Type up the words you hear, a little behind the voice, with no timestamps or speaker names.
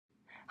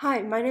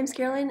Hi, my name's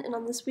Caroline, and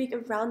on this week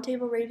of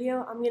Roundtable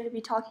Radio, I'm going to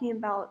be talking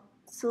about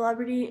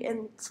celebrities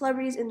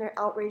in their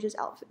outrageous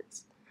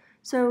outfits.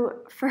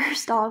 So,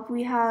 first off,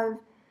 we have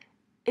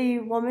a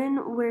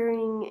woman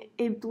wearing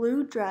a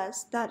blue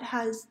dress that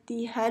has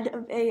the head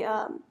of a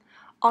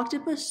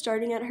octopus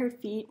starting at her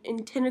feet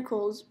and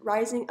tentacles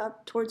rising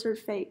up towards her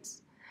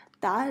face.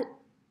 That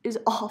is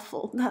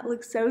awful. That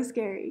looks so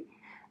scary.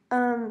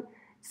 Um,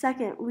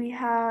 Second, we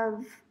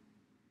have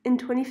in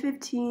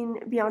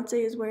 2015,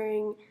 Beyonce is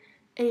wearing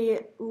a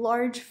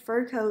large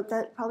fur coat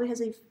that probably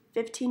has a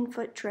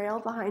 15-foot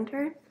trail behind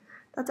her.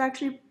 That's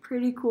actually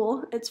pretty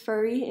cool. It's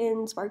furry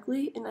and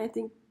sparkly, and I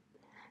think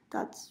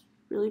that's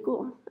really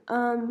cool.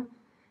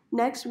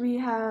 Next, we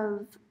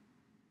have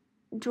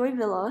Joy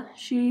Villa.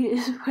 She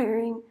is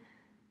wearing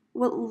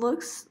what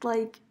looks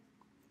like,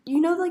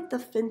 like the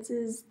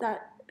fences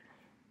that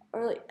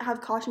are like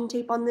have caution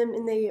tape on them,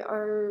 and they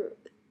are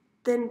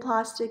thin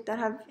plastic that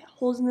have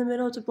holes in the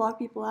middle to block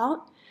people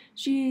out.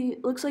 She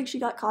looks like she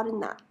got caught in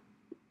that.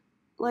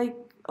 Like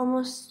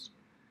almost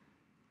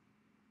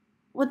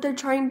what they're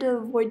trying to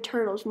avoid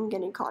turtles from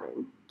getting caught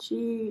in.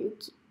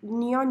 It's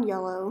neon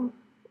yellow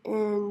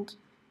and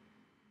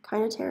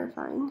kind of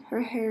terrifying.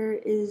 Her hair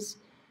is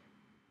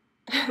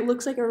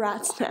looks like a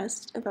rat's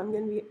nest, if I'm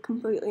going to be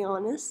completely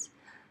honest.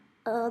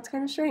 It's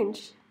kind of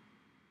strange.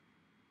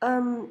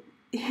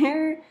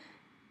 Here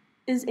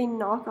is a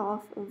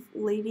knockoff of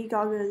Lady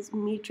Gaga's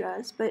meat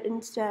dress, but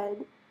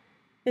instead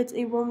it's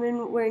a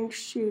woman wearing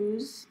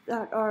shoes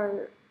that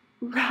are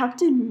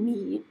wrapped in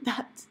meat.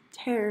 That's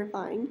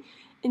terrifying.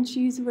 And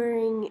she's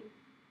wearing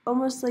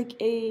almost like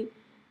a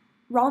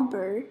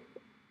romper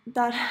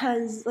that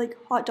has like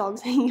hot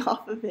dogs hanging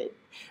off of it.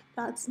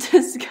 That's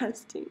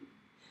disgusting.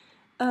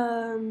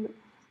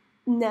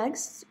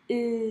 Next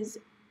is,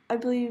 I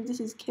believe this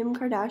is Kim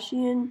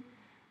Kardashian.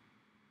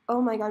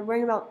 Oh my god,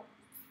 wearing about,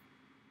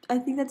 I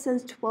think that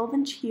says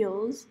 12-inch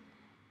heels.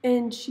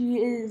 And she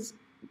is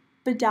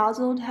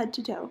bedazzled head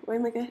to toe,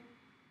 wearing like a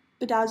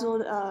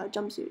bedazzled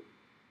jumpsuit.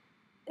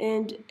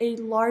 And a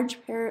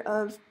large pair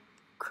of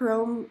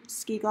chrome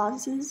ski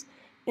glasses,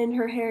 and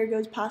her hair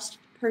goes past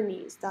her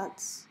knees.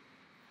 That's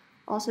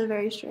also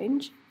very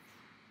strange.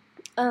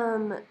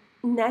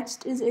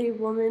 Next is a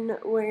woman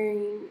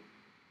wearing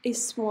a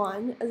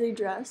swan as a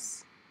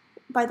dress.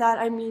 By that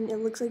I mean it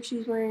looks like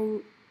she's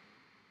wearing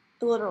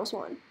a literal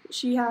swan.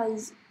 She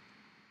has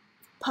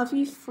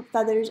puffy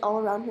feathers all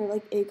around her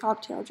like a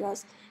cocktail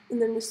dress,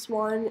 and then the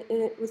swan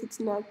in it with its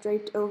neck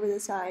draped over the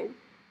side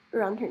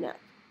around her neck.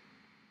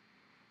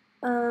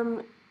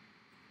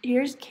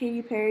 Here's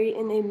Katy Perry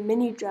in a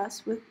mini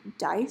dress with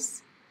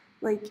dice,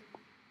 like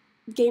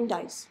game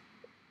dice.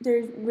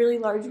 There's really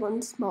large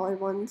ones, smaller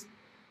ones,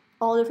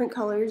 all different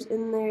colors,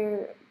 and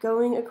they're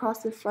going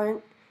across the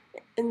front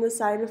and the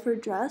side of her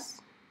dress.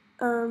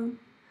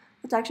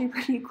 It's actually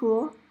pretty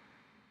cool.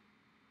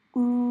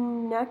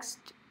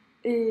 Next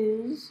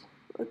is,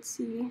 let's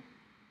see.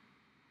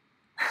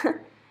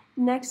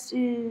 Next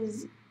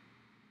is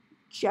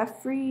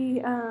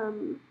Jeffrey.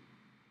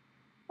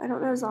 I don't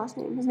know his last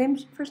name.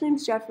 First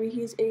name's Jeffrey.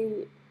 He's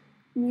a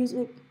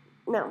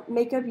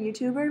makeup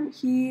YouTuber.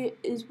 He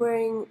is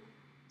wearing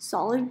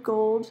solid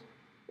gold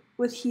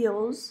with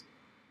heels.